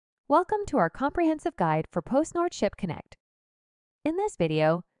Welcome to our comprehensive guide for PostNord Ship Connect. In this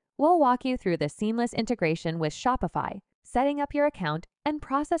video, we'll walk you through the seamless integration with Shopify, setting up your account, and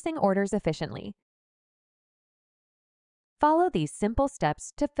processing orders efficiently. Follow these simple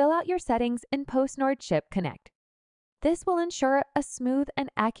steps to fill out your settings in PostNord Ship Connect. This will ensure a smooth and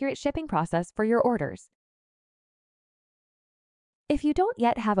accurate shipping process for your orders. If you don't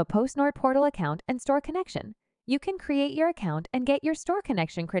yet have a PostNord portal account and store connection, you can create your account and get your store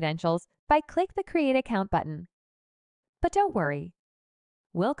connection credentials by click the Create Account button. But don't worry,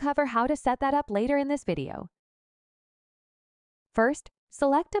 we'll cover how to set that up later in this video. First,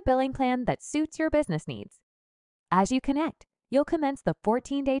 select a billing plan that suits your business needs. As you connect, you'll commence the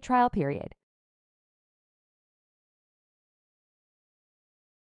 14-day trial period.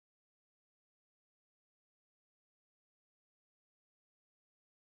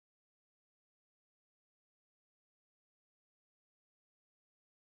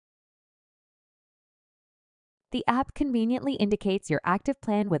 The app conveniently indicates your active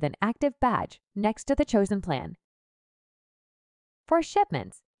plan with an active badge next to the chosen plan. For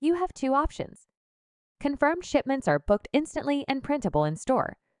shipments, you have two options. Confirmed shipments are booked instantly and printable in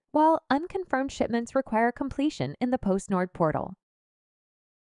store, while unconfirmed shipments require completion in the PostNord portal.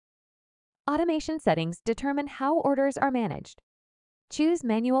 Automation settings determine how orders are managed. Choose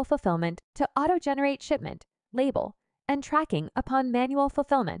Manual Fulfillment to auto-generate shipment, label, and tracking upon manual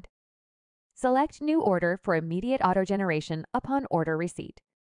fulfillment. Select New Order for immediate auto-generation upon order receipt.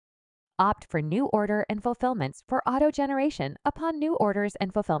 Opt for New Order and Fulfillments for auto-generation upon new orders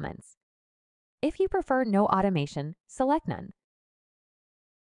and fulfillments. If you prefer no automation, select None.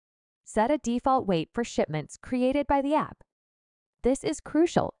 Set a default weight for shipments created by the app. This is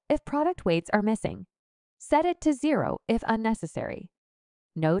crucial if product weights are missing. Set it to 0 if unnecessary.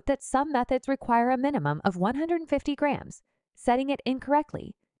 Note that some methods require a minimum of 150 grams. Setting it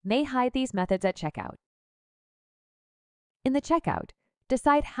incorrectly may hide these methods at checkout. In the checkout,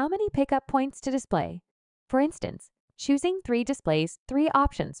 decide how many pickup points to display. For instance, choosing 3 displays 3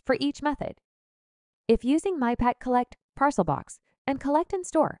 options for each method. If using MyPack Collect, Parcel Box, and Collect in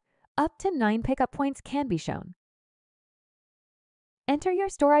Store, up to 9 pickup points can be shown. Enter your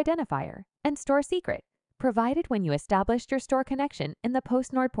store identifier and store secret, provided when you established your store connection in the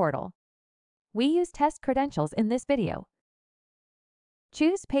PostNord portal. We use test credentials in this video.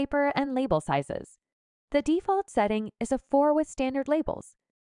 Choose paper and label sizes. The default setting is a 4 with standard labels.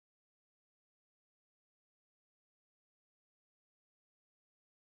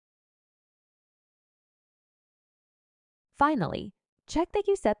 Finally, check that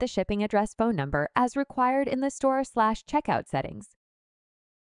you set the shipping address phone number as required in the store/checkout settings.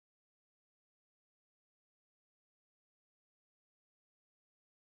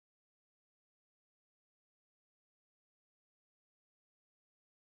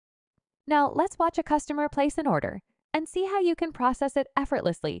 Now let's watch a customer place an order and see how you can process it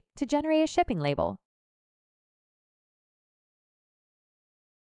effortlessly to generate a shipping label.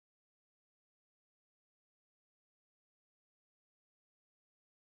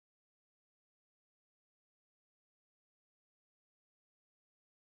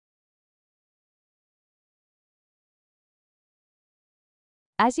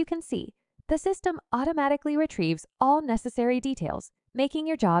 As you can see, the system automatically retrieves all necessary details, making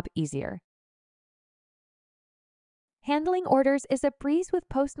your job easier. Handling orders is a breeze with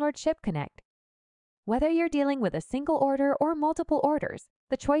PostNord Ship Connect. Whether you're dealing with a single order or multiple orders,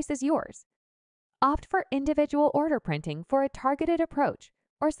 the choice is yours. Opt for individual order printing for a targeted approach,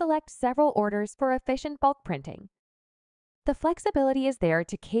 or select several orders for efficient bulk printing. The flexibility is there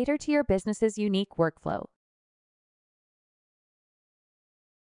to cater to your business's unique workflow.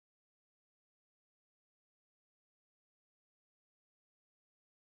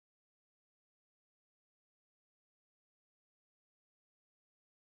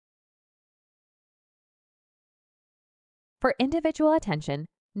 For individual attention,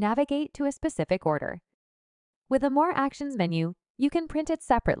 navigate to a specific order. With the More Actions menu, you can print it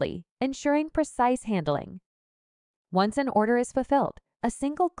separately, ensuring precise handling. Once an order is fulfilled, a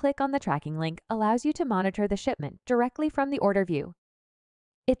single click on the tracking link allows you to monitor the shipment directly from the order view.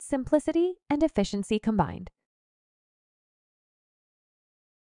 It's simplicity and efficiency combined.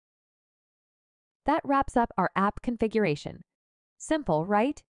 That wraps up our app configuration. Simple,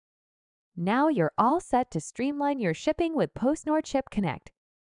 right? Now you're all set to streamline your shipping with PostNord Ship Connect.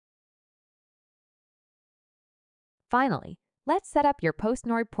 Finally, let's set up your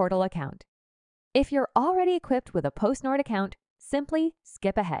PostNord portal account. If you're already equipped with a PostNord account, simply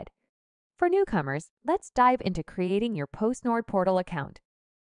skip ahead. For newcomers, let's dive into creating your PostNord portal account.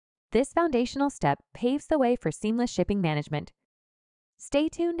 This foundational step paves the way for seamless shipping management. Stay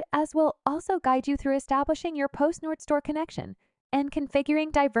tuned as we'll also guide you through establishing your PostNord store connection and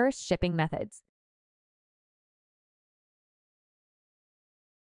configuring diverse shipping methods.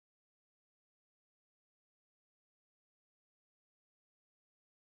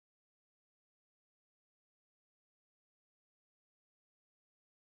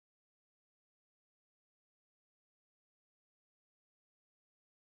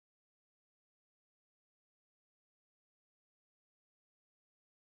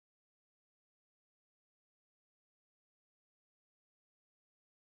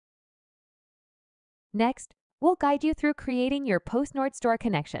 Next, we'll guide you through creating your PostNord store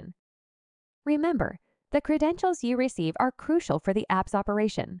connection. Remember, the credentials you receive are crucial for the app's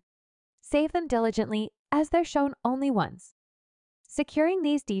operation. Save them diligently as they're shown only once. Securing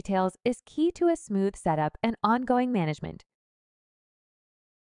these details is key to a smooth setup and ongoing management.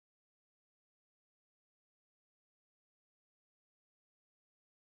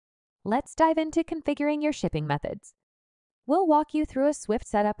 Let's dive into configuring your shipping methods. We'll walk you through a swift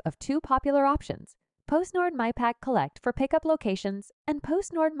setup of two popular options: PostNord MyPack Collect for pickup locations and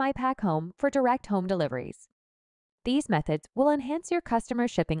PostNord MyPack Home for direct home deliveries. These methods will enhance your customer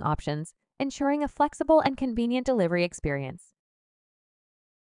shipping options, ensuring a flexible and convenient delivery experience.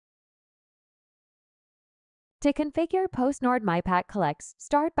 To configure PostNord MyPack Collects,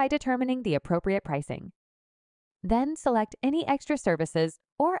 start by determining the appropriate pricing. Then select any extra services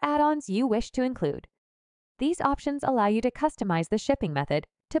or add-ons you wish to include. These options allow you to customize the shipping method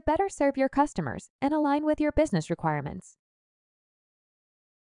to better serve your customers and align with your business requirements.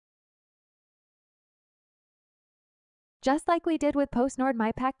 Just like we did with PostNord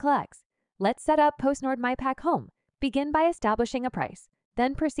MyPack Collects, let's set up PostNord MyPack Home. Begin by establishing a price,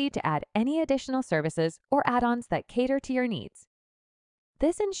 then proceed to add any additional services or add-ons that cater to your needs.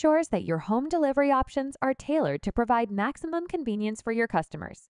 This ensures that your home delivery options are tailored to provide maximum convenience for your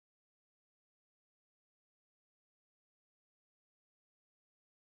customers.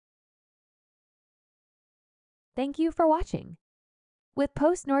 Thank you for watching. With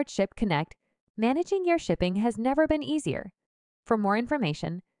PostNord Ship Connect, managing your shipping has never been easier. For more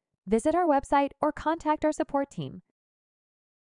information, visit our website or contact our support team.